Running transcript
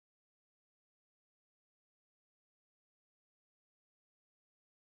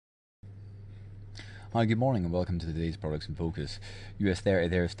Hi, good morning and welcome to today's Products in Focus. US 30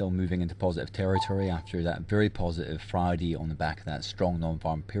 there is still moving into positive territory after that very positive Friday on the back of that strong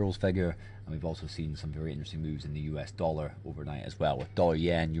non-farm payrolls figure. And we've also seen some very interesting moves in the US dollar overnight as well, with dollar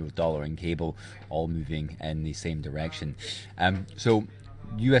yen, euro dollar and cable all moving in the same direction. So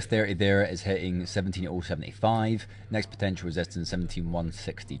US 30 there is hitting 17.075, next potential resistance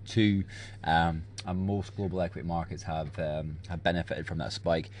 17.162, and most global equity markets have benefited from that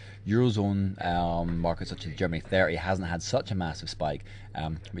spike. Eurozone markets such as Germany 30 hasn't had such a massive spike.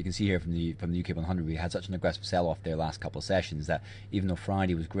 We can see here from the UK 100 we had such an aggressive sell-off there last couple of sessions that even though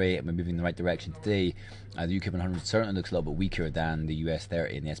Friday was great and we're moving in the right direction today, the UK 100 certainly looks a little bit weaker than the US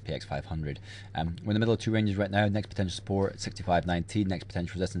 30 and the SPX 500. We're in the middle of two ranges right now. Next potential support 65.19, next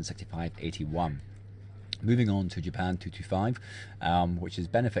potential resistance 65.81. Moving on to Japan 225, which is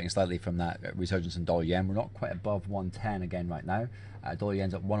benefiting slightly from that resurgence in dollar yen. We're not quite above 110 again right now. Dollar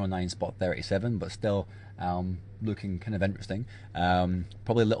yen's at 109.37, but still looking kind of interesting.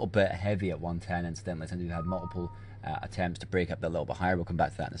 Probably a little bit heavy at 110, incidentally, since we've had multiple attempts to break up that a little bit higher. We'll come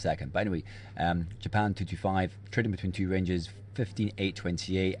back to that in a second. But anyway, Japan 225 trading between two ranges,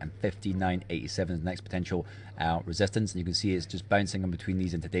 15.828 and 15.987 is the next potential resistance, and you can see it's just bouncing in between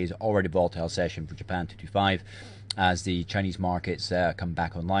these in today's already volatile session for Japan 225 as the Chinese markets come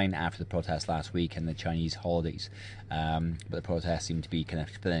back online after the protests last week and the Chinese holidays. But the protests seem to be kind of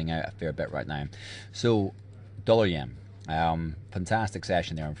spinning out a fair bit right now. So dollar yen, fantastic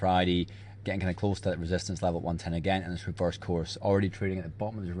session there on Friday, getting kind of close to that resistance level at 110 again, and its reverse course already trading at the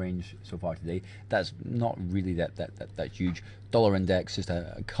bottom of the range so far today. That's not really that huge. Dollar index just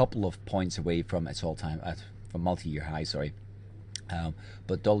a couple of points away from its all-time from multi-year high, sorry.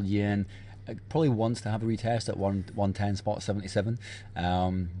 But dollar yen probably wants to have a retest at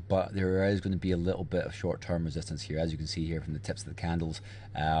 110.77, but there is going to be a little bit of short-term resistance here, as you can see here from the tips of the candles.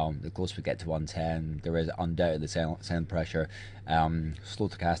 The closer we get to 110, there is undoubtedly selling pressure. Slow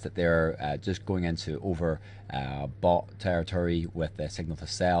to cast it there, just going into over bought territory with the signal to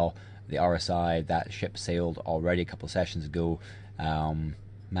sell. The RSI, that ship sailed already a couple of sessions ago.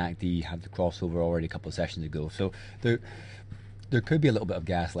 MACD had the crossover already a couple of sessions ago, so there could be a little bit of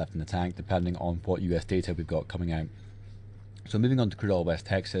gas left in the tank depending on what US data we've got coming out. So moving on to crude oil West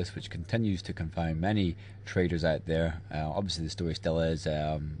Texas, which continues to confound many traders out there. Obviously the story still is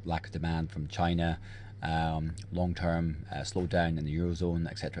lack of demand from China, long-term slowdown in the Eurozone,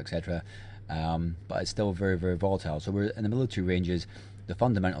 etc, etc. But it's still very, very volatile. So we're in the middle of two ranges. The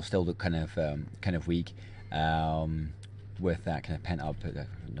fundamentals still look kind of weak, with that kind of pent-up kind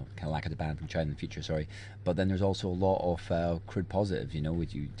of lack of demand from China in the future, sorry. But then there's also a lot of crude positives.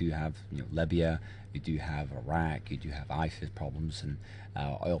 You do have Libya, you do have Iraq, you do have ISIS problems, and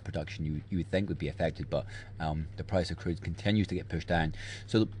oil production you would think would be affected, but the price of crude continues to get pushed down.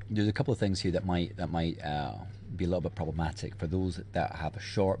 So there's a couple of things here that might be a little bit problematic for those that have a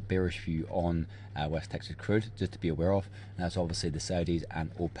short bearish view on West Texas crude, just to be aware of, and that's obviously the Saudis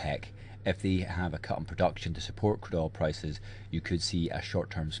and OPEC. If they have a cut in production to support crude oil prices, you could see a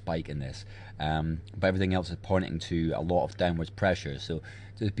short-term spike in this. But everything else is pointing to a lot of downwards pressure. So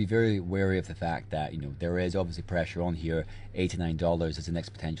just be very wary of the fact that there is obviously pressure on here. $89 is the next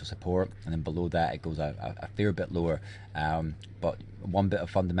potential support, and then below that it goes a fair bit lower. But one bit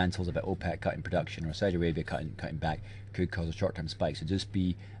of fundamentals about OPEC cutting production or Saudi Arabia cutting back could cause a short-term spike. So just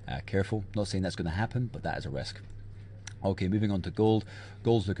be careful. Not saying that's going to happen, but that is a risk. Okay, moving on to gold.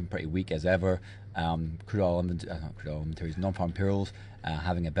 Gold's looking pretty weak as ever. Crude oil inventories, non-farm payrolls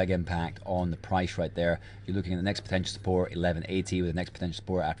having a big impact on the price right there. You're looking at the next potential support 1180, with the next potential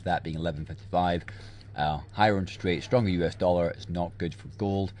support after that being 1155. Higher interest rate, stronger US dollar is not good for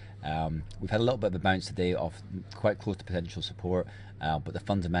gold. We've had a little bit of a bounce today off quite close to potential support, but the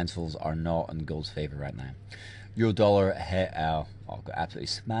fundamentals are not in gold's favour right now. Euro dollar hit got absolutely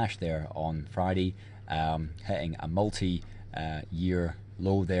smashed there on Friday, hitting a multi-year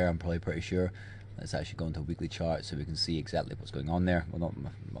low there, I'm probably pretty sure. Let's actually go into a weekly chart so we can see exactly what's going on there. Well, not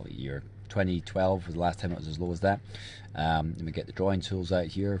multi-year. 2012 was the last time it was as low as that. Let me get the drawing tools out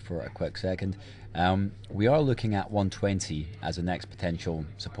here for a quick second. We are looking at 120 as the next potential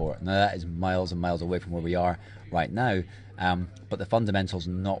support. Now that is miles and miles away from where we are right now, but the fundamentals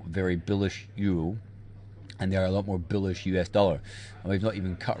are not very bullish euro, and they are a lot more bullish US dollar. And we've not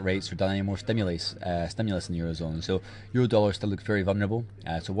even cut rates or done any more stimulus in the Eurozone. So Euro dollar still looks very vulnerable.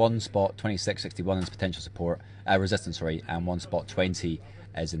 So one spot 26.61 is potential support, resistance, sorry, and one spot 20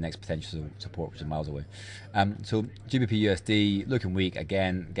 is the next potential support, which is miles away. So GBP USD looking weak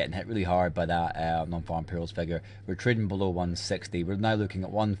again, getting hit really hard by that non-farm payrolls figure. We're trading below 160. We're now looking at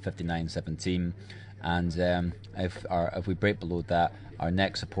 159.17, and if we break below that, our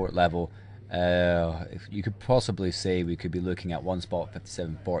next support level If you could possibly say we could be looking at one spot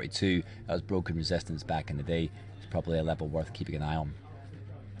 57.42. That was broken resistance back in the day. It's probably a level worth keeping an eye on.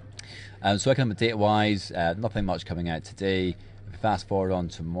 So economic data wise, nothing much coming out today. If we fast forward on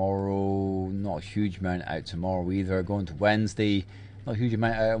tomorrow, not a huge amount out tomorrow either. Going to Wednesday, not a huge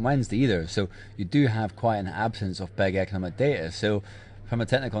amount out on Wednesday either. So you do have quite an absence of big economic data. So from a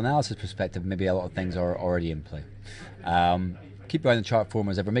technical analysis perspective, maybe a lot of things are already in play. Keep around the chart forum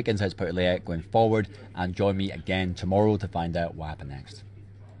as ever, make insights about your layout going forward, and join me again tomorrow to find out what happened next.